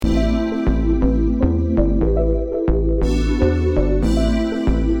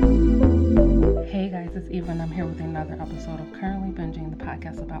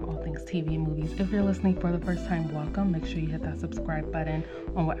TV, and movies. If you're listening for the first time, welcome. Make sure you hit that subscribe button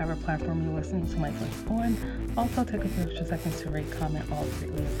on whatever platform you're listening to my voice on. Also, take a few extra seconds to rate, comment, all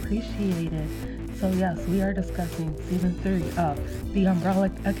greatly appreciated. So yes, we are discussing season 3 of The Umbrella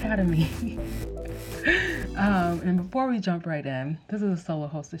Academy. And before we jump right in, this is a solo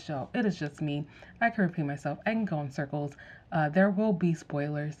hosted show. It is just me. I can repeat myself. I can go in circles. There will be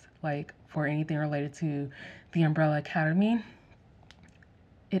spoilers, like for anything related to The Umbrella Academy.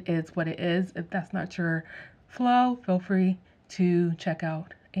 It is what it is. If that's not your flow, feel free to check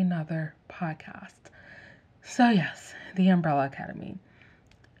out another podcast. So yes, The Umbrella Academy.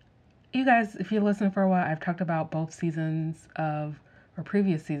 You guys, if you listen for a while, I've talked about both seasons of, or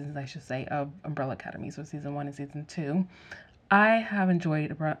previous seasons, I should say, of Umbrella Academy. So season 1 and season 2. I have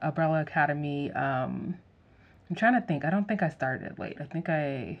enjoyed Umbrella Academy. I'm trying to think. I don't think I started it late. I think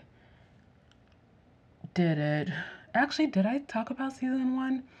I did it. Actually, did I talk about season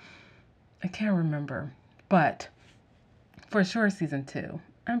 1? I can't remember. But for sure, season 2.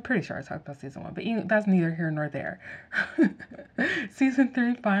 I'm pretty sure I talked about season 1, but that's neither here nor there. Season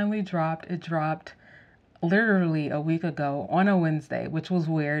 3 finally dropped. It dropped literally a week ago on a Wednesday, which was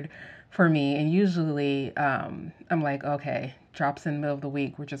weird for me. And usually I'm like, okay, drops in the middle of the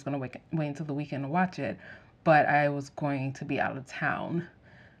week. We're just going to wait until the weekend to watch it. But I was going to be out of town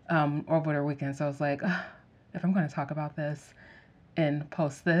over the weekend. So I was like, if I'm going to talk about this and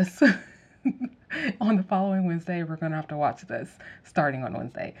post this on the following Wednesday, we're going to have to watch this starting on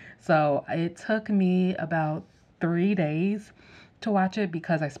Wednesday. So it took me about 3 days to watch it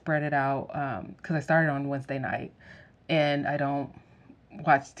because I spread it out because I started on Wednesday night and I don't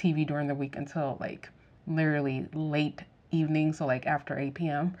watch TV during the week until like literally late evening, so like after 8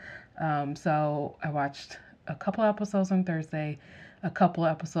 p.m. So I watched a couple episodes on Thursday, a couple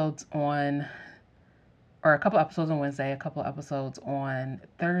episodes on Wednesday, a couple episodes on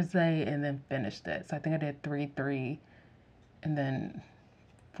Thursday, and then finished it. So I think I did 3, and then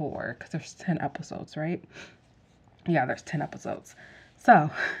 4, because there's 10 episodes, right? Yeah, there's 10 episodes.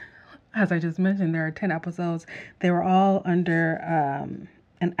 So, as I just mentioned, there are 10 episodes. They were all under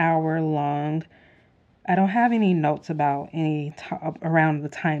an hour long. I don't have any notes about around the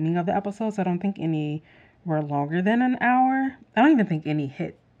timing of the episodes. I don't think any were longer than an hour. I don't even think any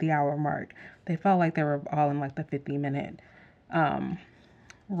hit the hour mark. They felt like they were all in like the 50-minute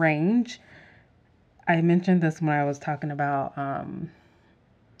range. I mentioned this when I was talking about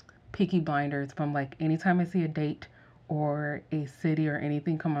Peaky Blinders. From like anytime I see a date or a city or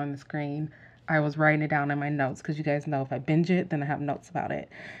anything come on the screen, I was writing it down in my notes because you guys know if I binge it, then I have notes about it.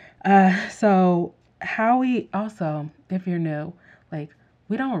 So Howie also, if you're new, like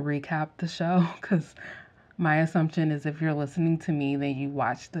we don't recap the show because my assumption is if you're listening to me, then you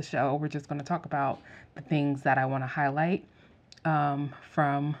watch the show. We're just going to talk about the things that I want to highlight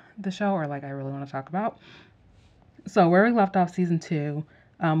from the show or like I really want to talk about. So where we left off season 2,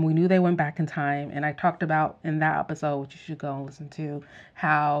 we knew they went back in time. And I talked about in that episode, which you should go and listen to,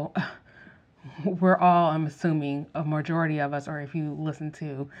 how we're all, I'm assuming, a majority of us, or if you listen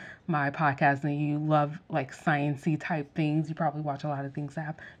to my podcast and you love like science-y type things, you probably watch a lot of things that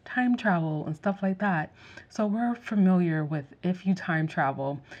have time travel and stuff like that. So we're familiar with if you time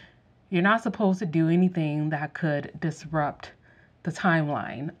travel, you're not supposed to do anything that could disrupt the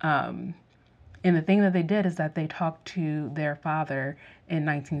timeline. And the thing that they did is that they talked to their father in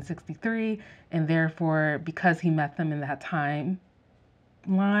 1963, and therefore, because he met them in that timeline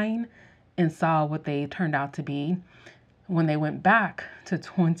and saw what they turned out to be, when they went back to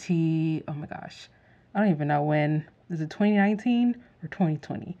oh my gosh, I don't even know when, is it 2019 or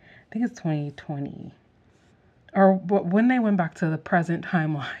 2020? I think it's 2020. Or when they went back to the present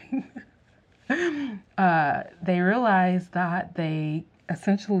timeline, they realized that they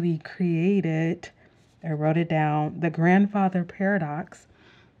essentially created, I wrote it down, the grandfather paradox,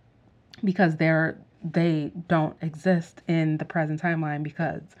 because they don't exist in the present timeline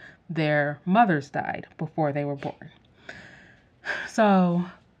because their mothers died before they were born. So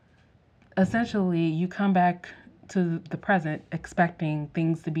essentially you come back to the present expecting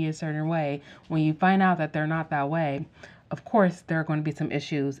things to be a certain way. When you find out that they're not that way, of course there are going to be some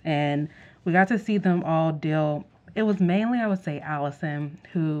issues, and we got to see them all deal. It was mainly, I would say, Allison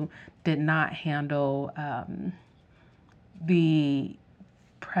who did not handle the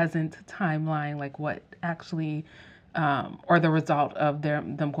present timeline, like what actually, or the result of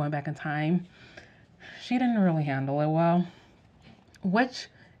them going back in time. She didn't really handle it well, which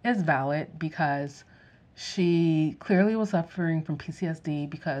is valid because she clearly was suffering from PTSD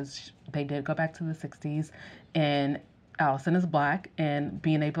because they did go back to the 60s, and Allison is Black, and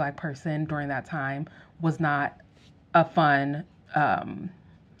being a Black person during that time was not a fun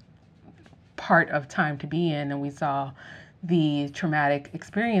part of time to be in, and we saw the traumatic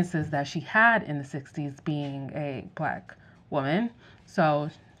experiences that she had in the 60s being a Black woman.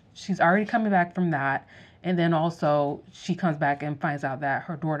 So she's already coming back from that. And then also she comes back and finds out that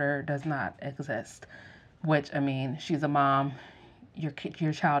her daughter does not exist, which, I mean, she's a mom. Your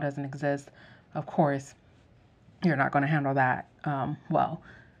child doesn't exist. Of course, you're not going to handle that well.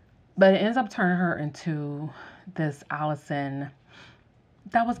 But it ends up turning her into this Allison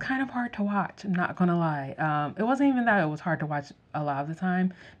that was kind of hard to watch. I'm not gonna lie. It wasn't even that it was hard to watch a lot of the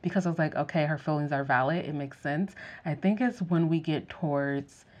time because I was like, okay, her feelings are valid. It makes sense. I think it's when we get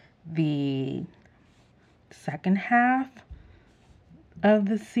towards the second half of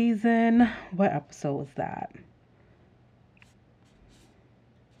the season. What episode was that?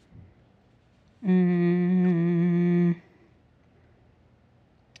 I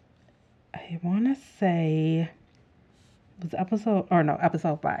want to say it was episode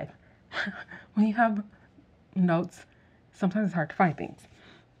 5. When you have notes, sometimes it's hard to find things.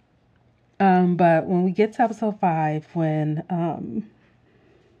 But when we get to episode 5, when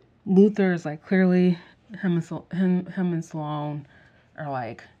Luther is like clearly him and Sloane are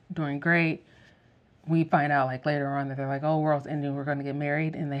like doing great. We find out like later on that they're like, oh, world's ending, we're going to get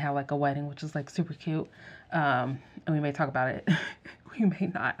married, and they have like a wedding, which is like super cute. And we may talk about it. We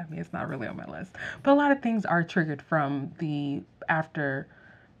may not. I mean, it's not really on my list, but a lot of things are triggered from the after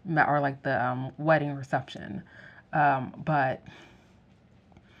or like the wedding reception. But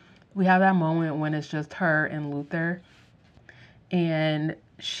we have that moment when it's just her and Luther, and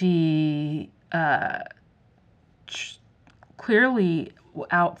she clearly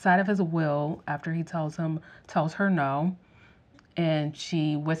outside of his will, after he tells her no, and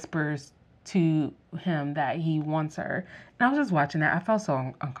she whispers to him that he wants her. And I was just watching that. I felt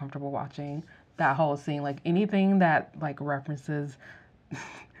so uncomfortable watching that whole scene. Like anything that like references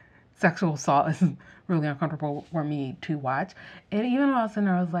sexual assault is really uncomfortable for me to watch. And even while I was in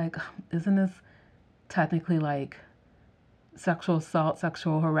there, I was like, isn't this technically like sexual assault,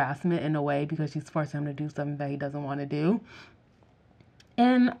 sexual harassment in a way, because she's forcing him to do something that he doesn't want to do?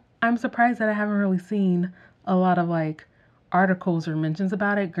 And I'm surprised that I haven't really seen a lot of like articles or mentions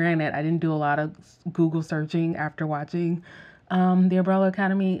about it. Granted, I didn't do a lot of Google searching after watching The Umbrella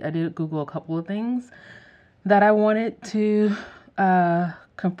Academy. I did Google a couple of things that I wanted to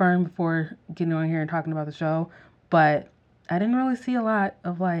confirm before getting on here and talking about the show, but I didn't really see a lot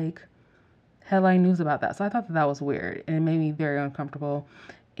of like headline news about that. So I thought that was weird, and it made me very uncomfortable.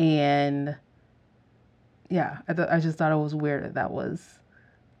 And yeah, I just thought it was weird that was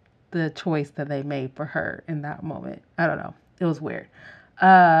the choice that they made for her in that moment. I don't know. It was weird.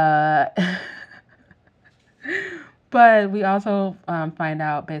 But we also find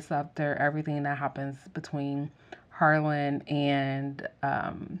out, based after everything that happens between Harlan and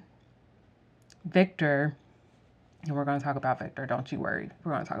Victor, and we're going to talk about Victor, don't you worry.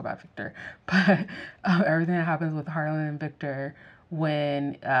 We're going to talk about Victor. But everything that happens with Harlan and Victor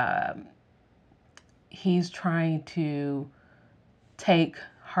when he's trying to take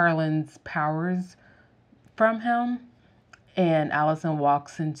Harlan's powers from him, and Allison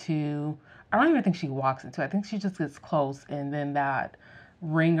walks into, I don't even think she walks into, I think she just gets close, and then that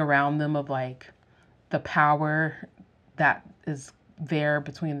ring around them of like the power that is there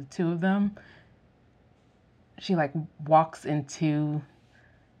between the two of them, she like walks into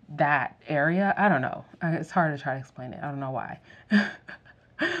that area. I don't know. It's hard to try to explain it. I don't know why.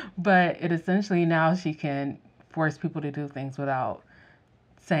 But it essentially, now she can force people to do things without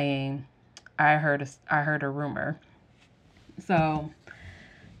saying, I heard a rumor. So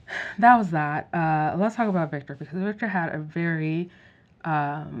that was that. Let's talk about Victor, because Victor had a very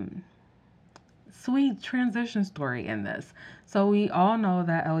sweet transition story in this. So we all know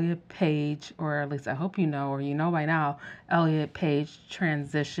that Elliot Page, or at least I hope you know, or you know by now, Elliot Page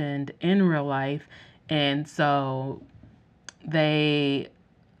transitioned in real life. And so they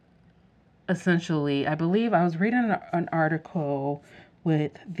essentially, I believe I was reading an article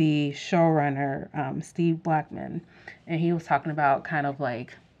with the showrunner, Steve Blackman, and he was talking about kind of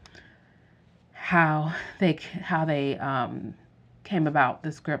like how they came about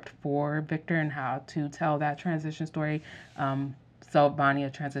the script for Victor and how to tell that transition story. So Vanya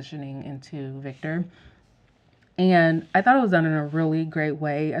transitioning into Victor. And I thought it was done in a really great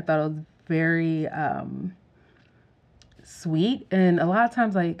way. I thought it was very sweet. And a lot of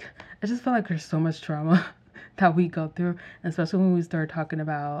times, like, I just feel like there's so much trauma that we go through, especially when we start talking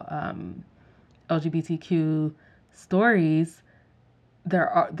about LGBTQ stories.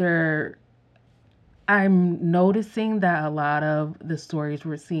 I'm noticing that a lot of the stories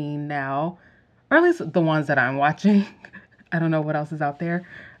we're seeing now, or at least the ones that I'm watching, I don't know what else is out there,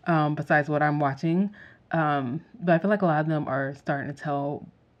 besides what I'm watching. But I feel like a lot of them are starting to tell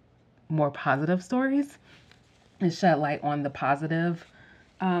more positive stories and shed light on the positive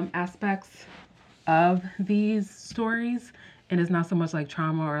aspects of these stories. And it's not so much like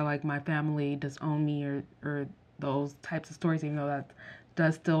trauma or like my family disowned me or those types of stories, even though that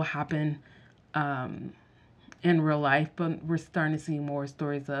does still happen um, in real life. But we're starting to see more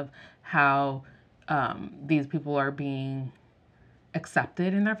stories of how these people are being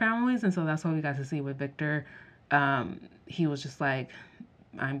accepted in their families. And so that's what we got to see with Victor. He was just like,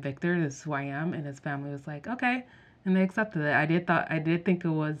 I'm Victor, this is who I am. And his family was like, okay. And they accepted it. I did think it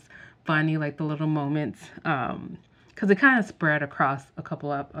was funny, like the little moments, because it kind of spread across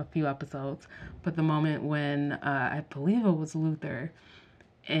a few episodes. But the moment when I believe it was Luther,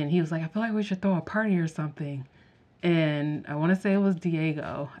 and he was like, I feel like we should throw a party or something. And I want to say it was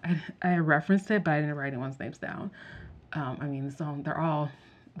Diego. I referenced it, but I didn't write anyone's names down. I mean, so they're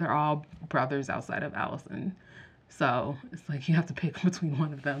all brothers outside of Allison. So it's like you have to pick between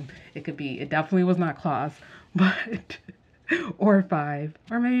one of them. It definitely was not Klaus, but or five,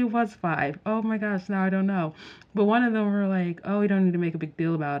 or maybe it was five. Oh my gosh, now I don't know. But one of them were like, oh, we don't need to make a big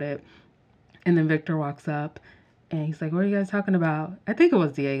deal about it. And then Victor walks up and he's like, what are you guys talking about? I think it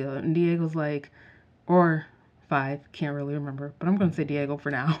was Diego. And Diego's like, or five, can't really remember, but I'm going to say Diego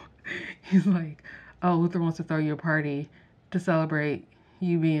for now. He's like, oh, Luther wants to throw you a party to celebrate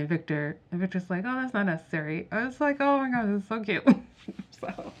you being Victor. And Victor's like, oh, that's not necessary. I was like, oh my God, it's so cute.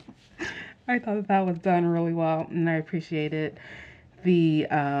 So I thought that was done really well, and I appreciated the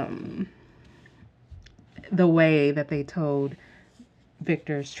um, the way that they told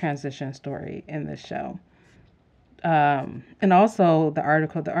Victor's transition story in this show. And also the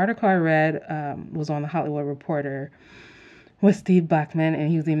article I read was on the Hollywood Reporter with Steve Blackman, and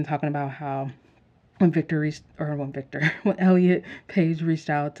he was even talking about how when Elliot Page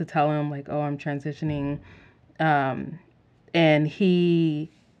reached out to tell him like, oh, I'm transitioning, um, and he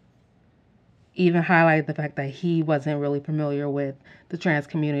even highlighted the fact that he wasn't really familiar with the trans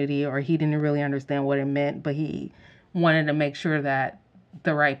community, or he didn't really understand what it meant, but he wanted to make sure that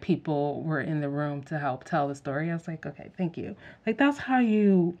the right people were in the room to help tell the story. I was like, okay, thank you. Like that's how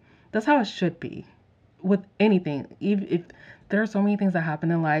it should be with anything. Even if there are so many things that happen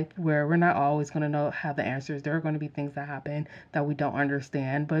in life where we're not always going to have the answers. There are going to be things that happen that we don't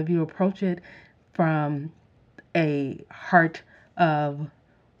understand. But if you approach it from a heart of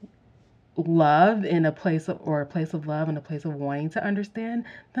love in a place of or a place of love and a place of wanting to understand,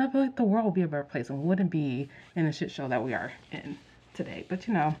 then I feel like the world would be a better place and wouldn't be in the shit show that we are in today. But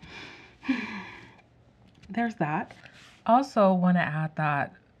there's that. Also want to add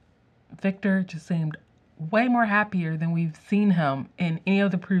that Victor just seemed way more happier than we've seen him in any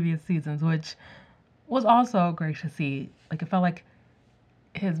of the previous seasons, which was also great to see. Like it felt like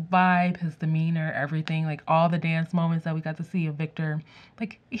his vibe, his demeanor, everything, like all the dance moments that we got to see of Victor,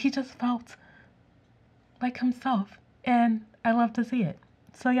 like he just felt like himself, and I love to see it.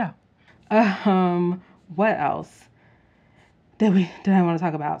 So yeah. What else did I want to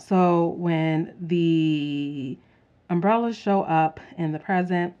talk about? So when the umbrellas show up in the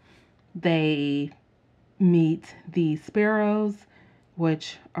present, they meet the Sparrows,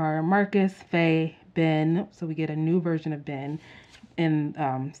 which are Marcus, Faye, Ben. So we get a new version of Ben.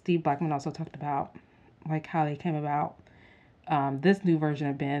 And Steve Blackman also talked about like how they came about this new version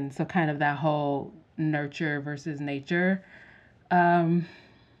of Ben. So kind of that whole nurture versus nature um,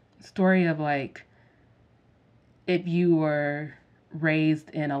 story of like if you were raised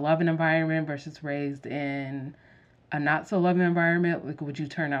in a loving environment versus raised in a not so loving environment, like would you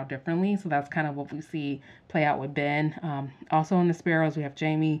turn out differently? So that's kind of what we see play out with Ben. Also in the Sparrows, we have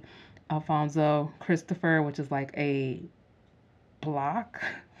Jamie, Alfonso, Christopher, which is like a block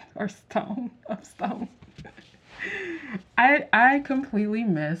or stone of stone. I completely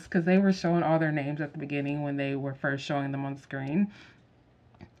missed because they were showing all their names at the beginning when they were first showing them on the screen,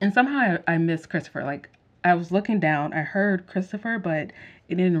 and somehow I missed Christopher. Like I was looking down, I heard Christopher, but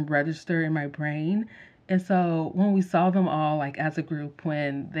it didn't register in my brain. And so when we saw them all like as a group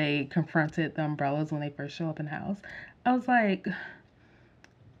when they confronted the umbrellas when they first show up in the house, I was like,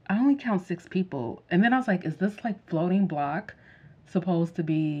 I only count 6 people. And then I was like, is this like floating block supposed to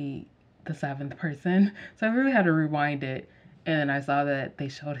be the seventh person? So I really had to rewind it. And I saw that they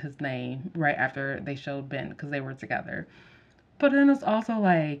showed his name right after they showed Ben because they were together. But then it's also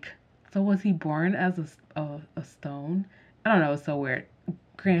like, so was he born as a stone? I don't know. It's so weird.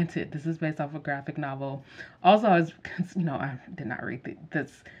 Granted, this is based off a graphic novel. Also, I was, I did not read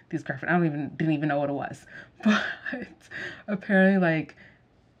these graphic. I didn't even know what it was. But apparently, like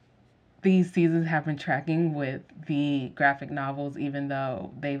these seasons have been tracking with the graphic novels, even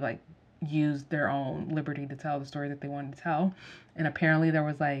though they like used their own liberty to tell the story that they wanted to tell. And apparently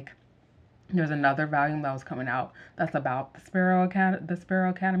there's another volume that was coming out that's about the Sparrow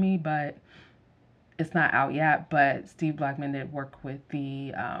Academy, but it's not out yet. But Steve Blackman did work with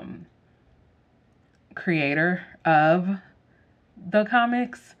the creator of the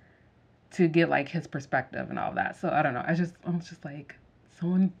comics to get like his perspective and all that. So I don't know. I'm just like,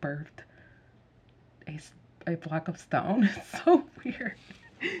 someone birthed a, a block of stone. It's so weird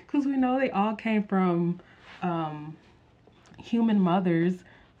because we know they all came from um, human mothers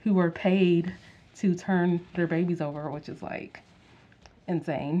who were paid to turn their babies over, which is like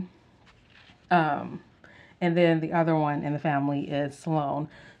insane. Um, and then the other one in the family is Sloane.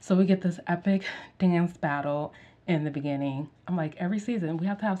 So we get this epic dance battle in the beginning. I'm like, every season we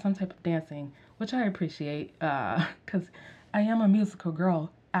have to have some type of dancing, which I appreciate because I am a musical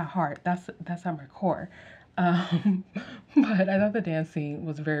girl at heart. That's at my core. Um, but I thought the dance scene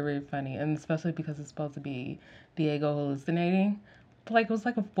was very, very funny, and especially because it's supposed to be Diego hallucinating. But like it was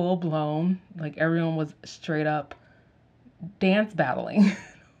like a full blown, like everyone was straight up dance battling.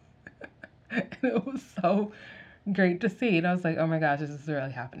 And it was so great to see. And I was like, oh my gosh, this is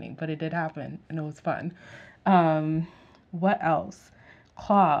really happening. But it did happen and it was fun. Um, what else?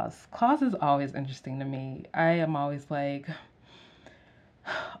 Claws. Claws is always interesting to me. I am always like,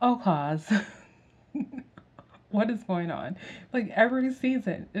 oh, Claws, what is going on? Like every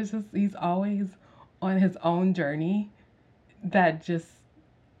season, it's just, he's always on his own journey that just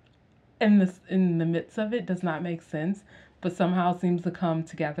in the midst of it does not make sense, but somehow seems to come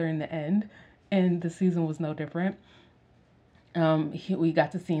together in the end. And the season was no different. We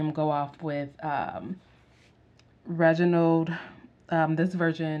got to see him go off with Reginald, this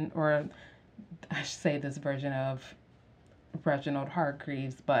version, or I should say this version of Reginald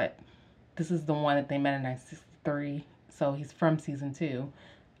Hargreaves, but this is the one that they met in 1963, so he's from season two.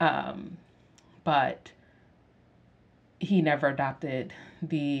 Um, but he never adopted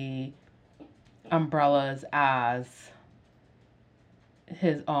the umbrellas as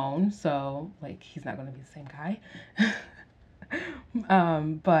his own, so like he's not going to be the same guy.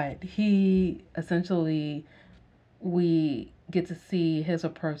 But he essentially, we get to see his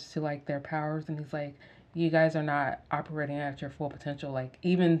approach to like their powers, and he's like, you guys are not operating at your full potential, like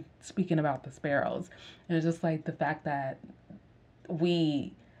even speaking about the sparrows. And it's just like the fact that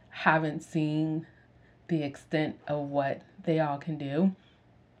we haven't seen the extent of what they all can do.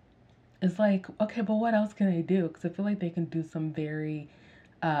 It's like, okay, but what else can they do? Because I feel like they can do some very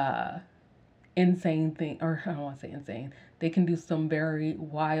uh insane thing, or I don't want to say insane, they can do some very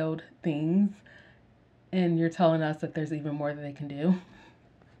wild things, and you're telling us that there's even more that they can do.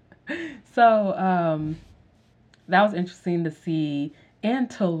 So that was interesting to see and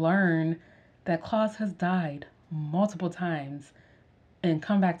to learn that Claus has died multiple times and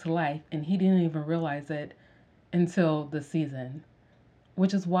come back to life, and he didn't even realize it until the season,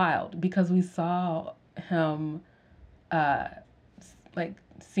 which is wild because we saw him uh like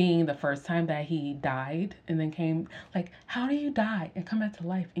seeing the first time that he died and then came, like, how do you die and come back to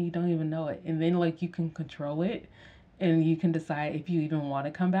life and you don't even know it, and then like you can control it and you can decide if you even want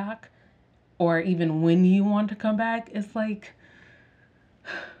to come back or even when you want to come back. It's like,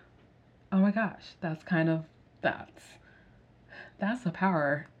 oh my gosh, that's kind of, that's a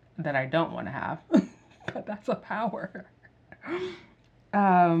power that I don't want to have. But that's a power.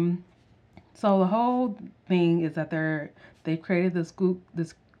 um so the whole thing is that they created this,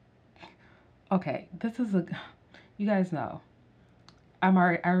 okay, this is a, you guys know, I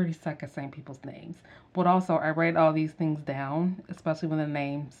already suck at saying people's names. But also I write all these things down, especially when the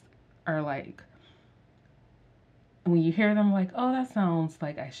names are like, when you hear them, like, oh, that sounds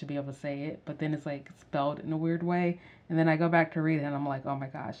like I should be able to say it, but then it's like spelled in a weird way, and then I go back to read it and I'm like, oh my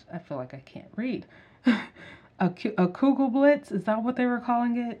gosh, I feel like I can't read. A Kugelblitz, is that what they were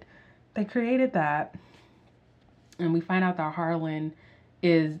calling it? They created that, and we find out that Harlan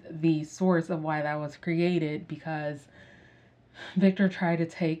is the source of why that was created, because Victor tried to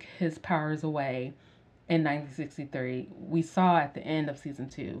take his powers away in 1963. We saw at the end of season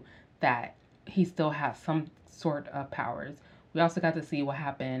two that he still has some sort of powers. We also got to see what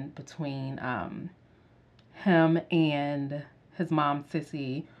happened between him and his mom,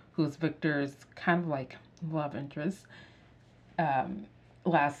 Sissy, who's Victor's kind of like love interest, um,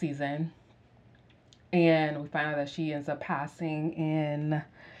 last season. And we find out that she ends up passing in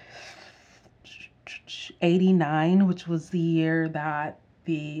 89, which was the year that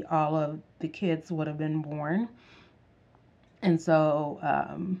the all of the kids would have been born. And so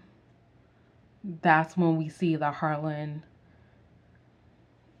that's when we see the Harlan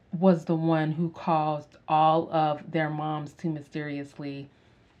was the one who caused all of their moms to mysteriously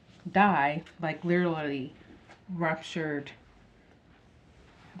die, like literally ruptured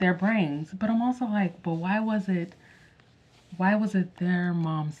their brains. But I'm also like, but why was it their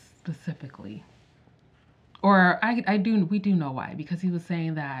moms specifically? Or we do know why, because he was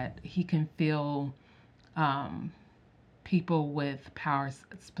saying that he can feel um, people with powers,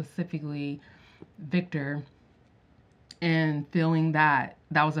 specifically Victor, and feeling that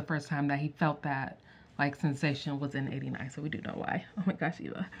was the first time that he felt that like sensation was in '89. So we do know why. Oh my gosh,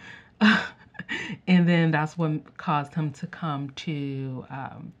 Eva. And then that's what caused him to come to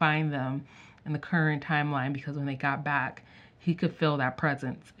find them in the current timeline, because when they got back, he could feel that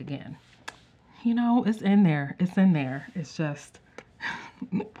presence again. It's in there. It's in there. It's just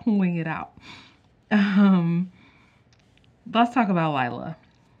pulling it out. Um, let's talk about Lila,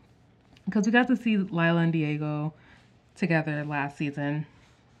 because we got to see Lila and Diego together last season,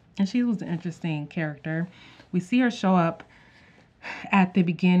 and she was an interesting character. We see her show up at the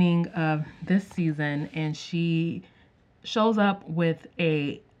beginning of this season, and she shows up with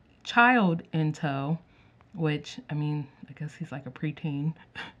a child in tow, which, I mean, I guess he's like a preteen,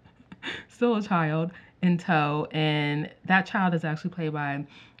 still a child in tow. And that child is actually played by,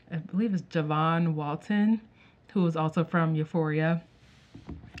 I believe it's Javon Walton, who is also from Euphoria,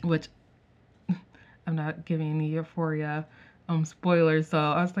 which I'm not giving any Euphoria spoilers. So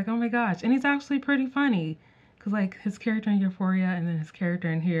I was like, oh my gosh. And he's actually pretty funny, because like his character in Euphoria and then his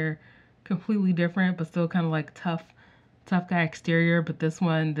character in here, completely different, but still kind of like tough guy exterior. But this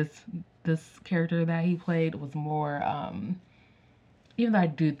character that he played was more, even though I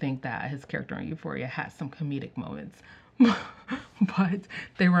do think that his character in Euphoria had some comedic moments, but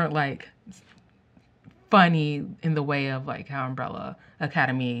they weren't like funny in the way of like how Umbrella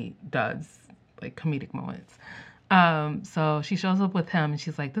Academy does, like comedic moments. So she shows up with him and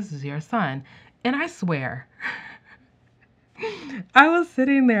she's like, "This is your son." And I swear, I was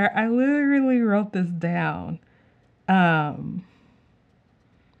sitting there, I literally wrote this down. Um,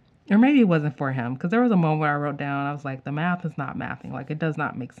 or maybe it wasn't for him, because there was a moment where I wrote down, I was like, the math is not mathing. Like, it does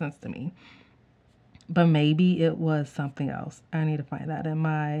not make sense to me. But maybe it was something else. I need to find that in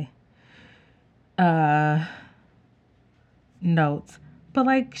my uh, notes. But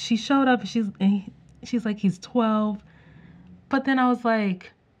like, she showed up and she's like, he's 12. But then I was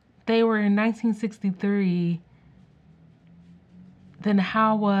like, they were in 1963. Then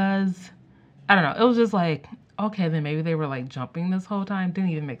how was, I don't know. It was just like, okay, then maybe they were like jumping this whole time.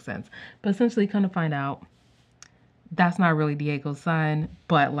 Didn't even make sense. But essentially, kind of find out that's not really Diego's son,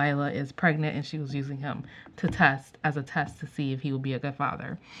 but Lila is pregnant and she was using him as a test to see if he would be a good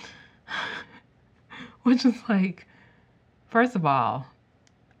father. Which is like, first of all,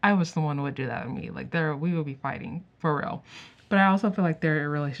 I wish someone would do that to me. Like, we would be fighting for real. But I also feel like their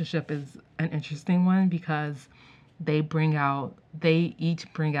relationship is an interesting one, because they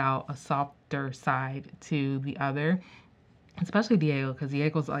each bring out a softer side to the other, especially Diego, because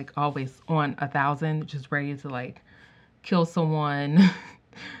Diego's like always on 1,000, just ready to like kill someone,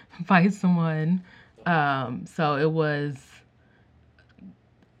 fight someone. So it was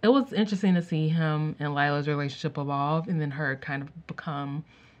interesting to see him and Lila's relationship evolve, and then her kind of become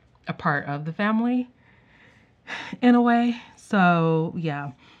a part of the family in a way. So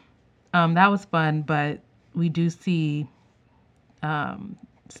yeah, that was fun. But we do see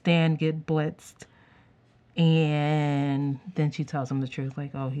Stan get blitzed, and then she tells him the truth,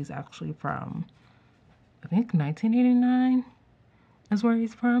 like, oh, he's actually from, I think 1989 is where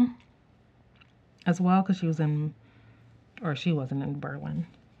he's from as well, because she wasn't in Berlin.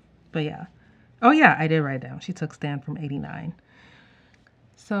 But yeah. Oh yeah, I did write down. She took Stan from '89.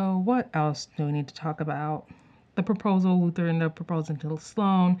 So what else do we need to talk about? The proposal, Luther ended up proposing to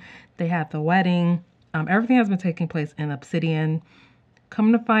Sloane. They had the wedding. Everything has been taking place in Obsidian.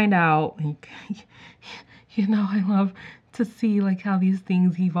 Come to find out, I love to see like how these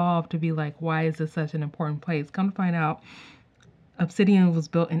things evolve to be like, why is this such an important place? Come to find out, Obsidian was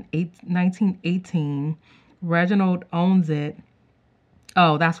built in 1918. Reginald owns it.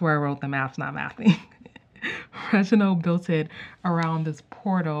 Oh, that's where I wrote the math's not mathing. Reginald built it around this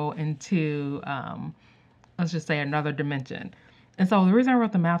portal into, let's just say, another dimension. And so the reason I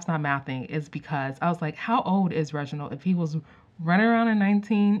wrote the math's not mathing is because I was like, how old is Reginald if he was running around in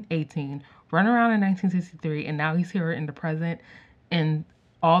 1918, running around in 1963, and now he's here in the present? And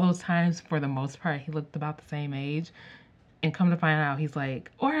all those times, for the most part, he looked about the same age. And come to find out, he's like,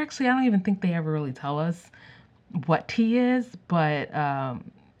 or actually, I don't even think they ever really tell us what he is, but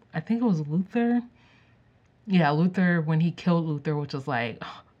I think it was Luther. Yeah, Luther, when he killed Luther, which was like,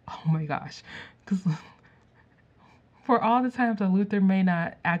 oh my gosh, because for all the times that Luther may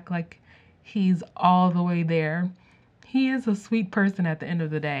not act like he's all the way there, he is a sweet person at the end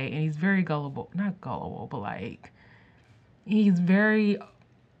of the day, and he's very gullible. Not gullible, but like he's very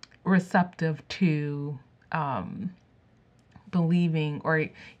receptive to believing, or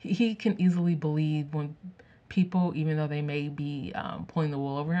he can easily believe when people, even though they may be pulling the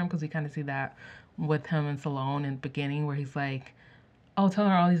wool over him, because we kind of see that with him and Salome in the beginning, where he's like, "Oh, tell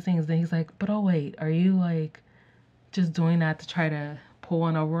her all these things," then he's like, "But oh wait, are you like just doing that to try to pull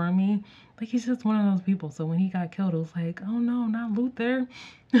one over on me?" Like he's just one of those people. So when he got killed, it was like, "Oh no, not Luther."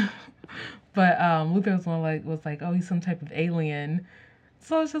 But Luther was like, "Oh, he's some type of alien."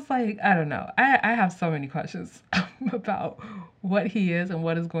 So it's just like, I don't know. I have so many questions about what he is and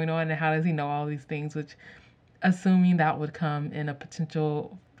what is going on and how does he know all these things, which assuming that would come in a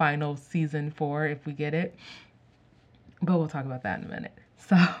potential final season 4 if we get it. But we'll talk about that in a minute.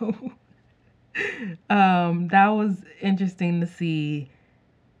 So that was interesting to see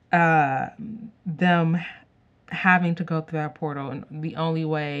them having to go through that portal. And the only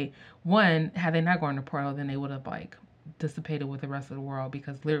way, one, had they not gone to portal, then they would have like dissipated with the rest of the world,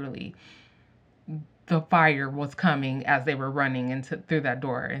 because literally the fire was coming as they were running into through that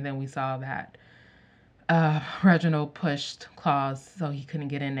door. And then we saw that Reginald pushed Claus so he couldn't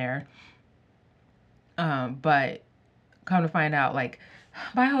get in there. But come to find out, like,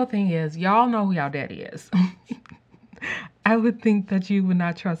 my whole thing is, y'all know who y'all daddy is. I would think that you would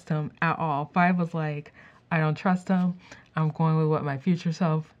not trust him at all. Five was like, I don't trust him. I'm going with what my future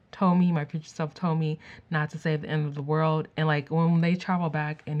self told me. My future self told me not to save the end of the world. And like when they travel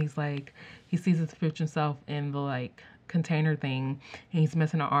back and he's like, he sees his future self in the like container thing and he's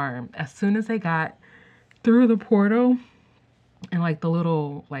missing an arm. As soon as they got through the portal and like the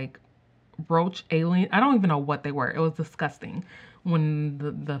little like roach alien, I don't even know what they were. It was disgusting when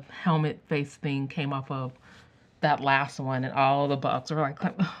the helmet face thing came off of that last one and all the bugs were like,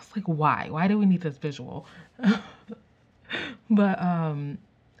 it's like, why do we need this visual? But I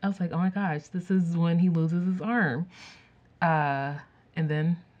was like, oh my gosh, this is when he loses his arm. And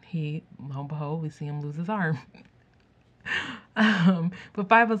then lo and behold, we see him lose his arm. But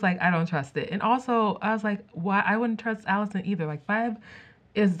Five was like, I don't trust it. And also I was like, why? I wouldn't trust Allison either. Like Five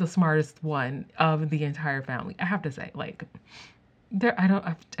is the smartest one of the entire family, I have to say. Like I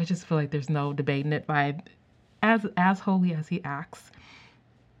just feel like there's no debating it. Five, as holy as he acts,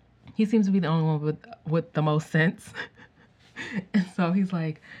 he seems to be the only one with the most sense. And so he's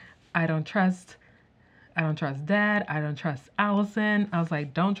like, I don't trust Dad. I don't trust Allison. I was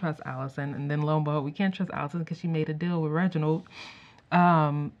like, don't trust Allison. And then lo and behold, we can't trust Allison because she made a deal with Reginald. So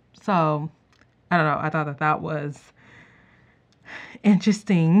I don't know. I thought that was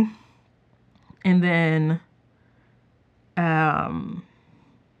interesting. And then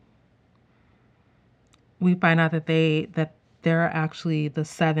we find out that there are actually the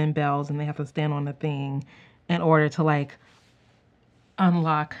 7 bells and they have to stand on the thing in order to like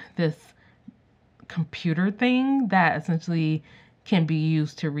unlock this computer thing that essentially can be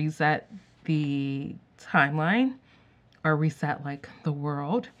used to reset the timeline or reset like the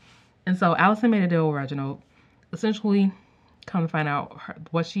world. And so Allison made a deal with Reginald. Essentially, come to find out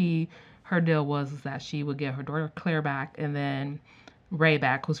her deal was that she would get her daughter Claire back and then Ray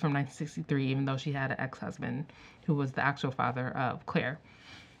back, who's from 1963, even though she had an ex-husband who was the actual father of Claire.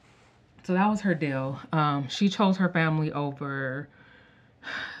 So that was her deal. She chose her family over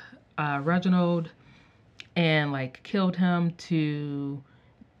Reginald and like killed him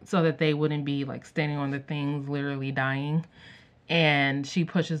so that they wouldn't be like standing on the things literally dying. And she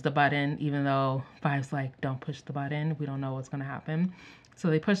pushes the button, even though Five's like, don't push the button, we don't know what's going to happen. So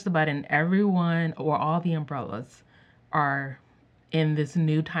they push the button. Everyone, or all the umbrellas, are in this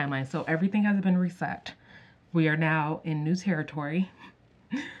new timeline. So everything has been reset. We are now in new territory.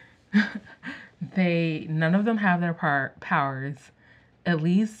 None of them have their powers. At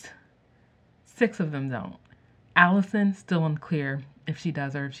least 6 of them don't. Allison, still unclear if she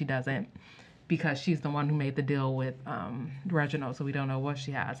does or if she doesn't, because she's the one who made the deal with Reginald, so we don't know what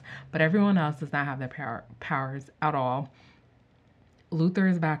she has. But everyone else does not have their powers at all. Luther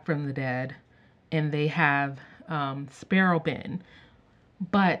is back from the dead, and they have Sparrow Ben.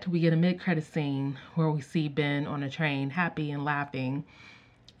 But we get a mid-credit scene where we see Ben on a train, happy and laughing,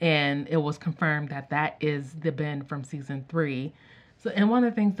 and it was confirmed that is the Ben from season 3. So, and one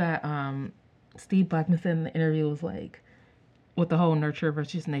of the things that Steve Blackman said in the interview was like, with the whole nurture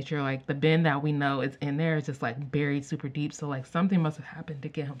versus nature, like the Ben that we know is in there is just like buried super deep. So like something must have happened to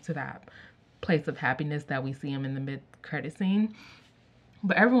get him to that place of happiness that we see him in the mid-credit scene.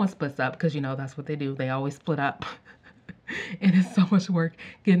 But everyone splits up because, you know, that's what they do. They always split up. And it's so much work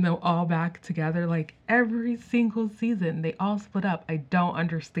getting them all back together. Like every single season, they all split up. I don't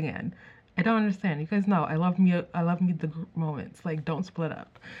understand. I don't understand. You guys know I love me the group moments. Like don't split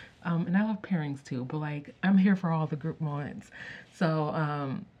up. And I love pairings too, but like I'm here for all the group moments.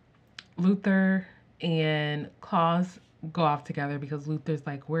 So Luther and Claus go off together because Luther's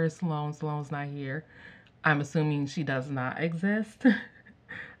like, where's Sloane? Sloane's not here. I'm assuming she does not exist.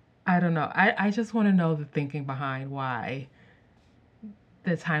 I don't know. I just want to know the thinking behind why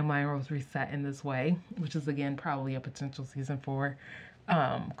the timeline was reset in this way, which is again probably a potential season 4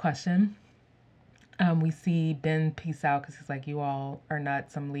 question. We see Ben peace out because he's like, you all are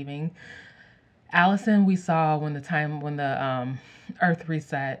nuts, I'm leaving. Allison, we saw when the Earth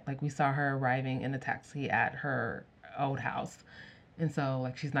reset, like we saw her arriving in a taxi at her old house, and so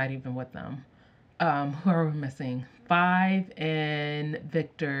like she's not even with them. Who are we missing? 5 and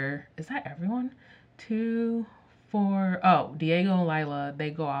Victor. Is that everyone? 2, 4. Oh, Diego and Lila,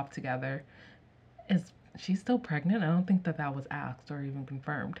 they go off together. Is she still pregnant? I don't think that was asked or even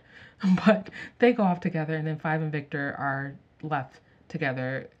confirmed. But they go off together, and then 5 and Victor are left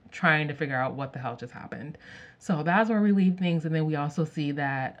together trying to figure out what the hell just happened. So that's where we leave things, and then we also see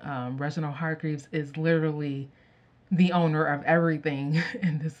that Reginald Hargreaves is literally the owner of everything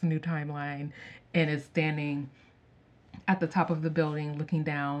in this new timeline and is standing at the top of the building looking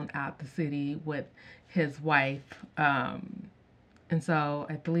down at the city with his wife. And so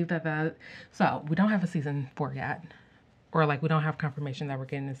I believe so we don't have a season 4 yet, or like we don't have confirmation that we're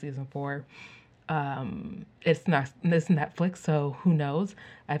getting a season 4. It's Netflix, so who knows?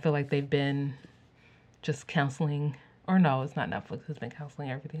 I feel like they've been just counseling, or no, it's not Netflix who's been counseling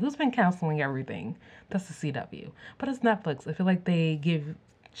everything. Who's been counseling everything? That's the CW, but it's Netflix. I feel like they give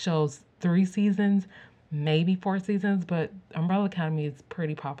shows 3 seasons, maybe 4 seasons, but Umbrella Academy is a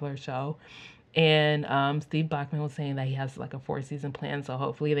pretty popular show. And Steve Blackman was saying that he has like a 4-season plan, so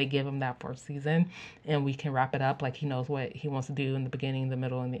hopefully they give him that 4th season and we can wrap it up like he knows what he wants to do in the beginning, the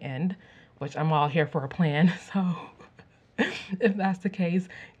middle, and the end, which I'm all here for a plan. So if that's the case,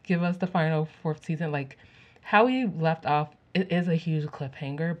 give us the final 4th season. Like how we left off, it is a huge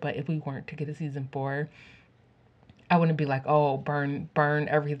cliffhanger, but if we weren't to get a season 4, I wouldn't be like, oh, burn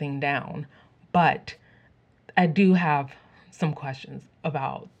everything down. But I do have some questions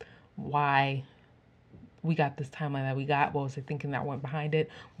about why we got this timeline that we got. What was the thinking that went behind it?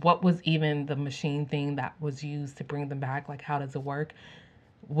 What was even the machine thing that was used to bring them back? Like, how does it work?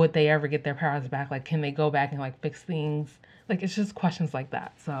 Would they ever get their powers back? Like, can they go back and like fix things? Like, it's just questions like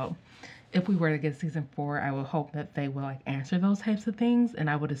that. So if we were to get season 4, I would hope that they would like answer those types of things. And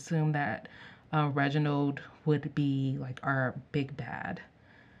I would assume that Reginald would be like our big bad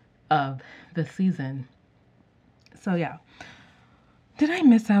of the season. So yeah. Did I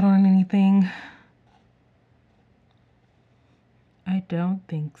miss out on anything? I don't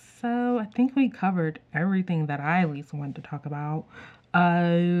think so. I think we covered everything that I at least wanted to talk about.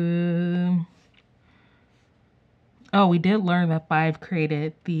 Oh, we did learn that 5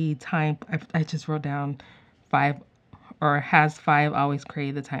 created the time. I just wrote down 5, or has 5 always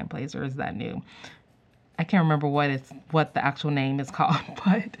created the time place, or is that new? I can't remember what the actual name is called,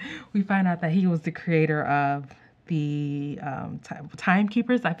 but we find out that he was the creator of the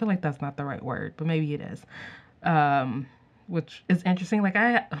timekeepers. I feel like that's not the right word, but maybe it is, which is interesting. Like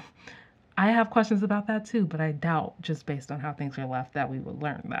I have questions about that too, but I doubt, just based on how things are left, that we would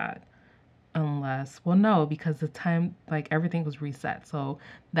learn that. Unless, well, no, because the time, like everything was reset, so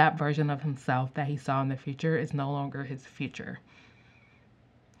that version of himself that he saw in the future is no longer his future.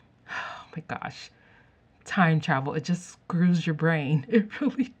 Oh my gosh. Time travel, it just screws your brain. It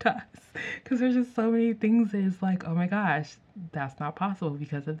really does, because there's just so many things that it's like, oh my gosh, that's not possible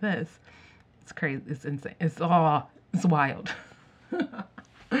because of this. It's crazy. It's insane. It's wild.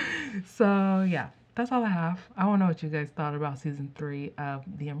 So yeah, that's all I have. I don't know what you guys thought about season 3 of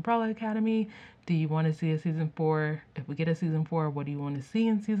The Umbrella Academy. Do you want to see a season 4? If we get a season 4, what do you want to see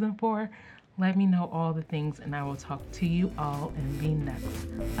in season 4? Let me know all the things, and I will talk to you all in the next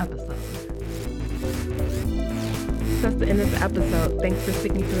episode. That's the end of the episode. Thanks for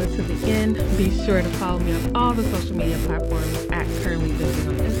sticking through it to the end. Be sure to follow me on all the social media platforms at Currently Binging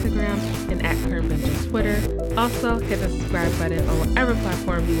on Instagram and at Current Binge on Twitter. Also, hit the subscribe button on whatever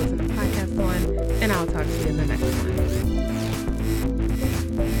platform you listen to podcasts on, and I'll talk to you in the next one.